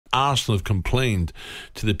Arsenal have complained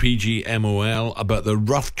to the PGMOL about the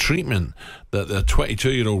rough treatment that the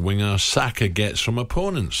 22-year-old winger Saka gets from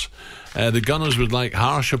opponents. The Gunners would like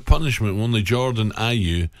harsher punishment. Only Jordan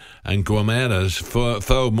Ayew and Guimarães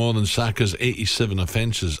fouled more than Saka's 87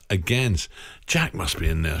 offences against. Jack must be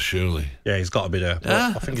in there, surely. Yeah, he's got to be there.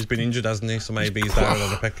 I think he's been injured, hasn't he? So maybe he's down on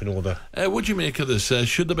the pecking order. What do you make of this?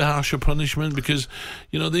 Should there be harsher punishment? Because,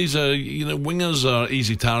 these are, wingers are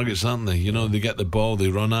easy targets, aren't they? They get the ball, they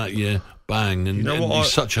run at you, bang, and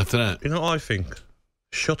he's such a threat. You know what I think?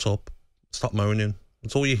 Shut up. Stop moaning.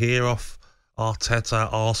 That's all you hear off Arteta,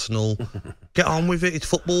 Arsenal. Get on with it. It's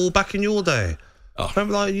football. Back in your day.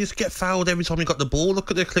 Remember, you used to get fouled every time you got the ball. Look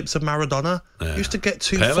at the clips of Maradona. You used to get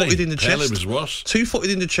two-footed in the chest. Pele was worse. Two-footed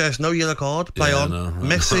in the chest, no yellow card. Play on. No.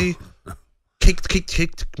 Messi, kicked.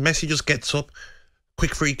 Messi just gets up.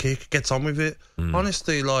 Quick free kick, gets on with it.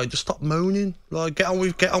 Honestly, just stop moaning. Get on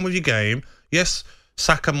with your game. Yes,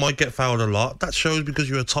 Saka might get fouled a lot. That shows because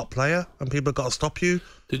you're a top player and people have got to stop you.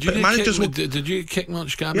 Did you get kicked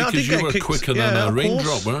much, Gabby? Yeah, because you were quicker than a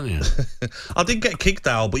raindrop, weren't you? I did get kicked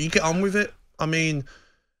out, but you get on with it. I mean,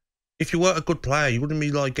 if you weren't a good player, you wouldn't be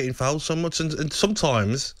getting fouled so much. And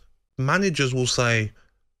sometimes managers will say,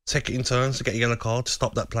 take it in turns to get a yellow card to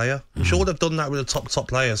stop that player. I'm sure they've done that with a top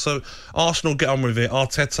player. So Arsenal, get on with it.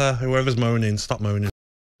 Arteta, whoever's moaning, stop moaning.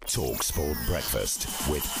 talkSPORT Breakfast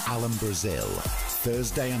with Alan Brazil.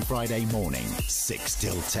 Thursday and Friday morning, 6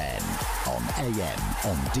 till 10. On AM,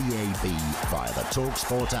 on DAB, via the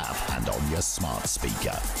talkSPORT app and on your smart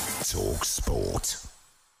speaker. talkSPORT.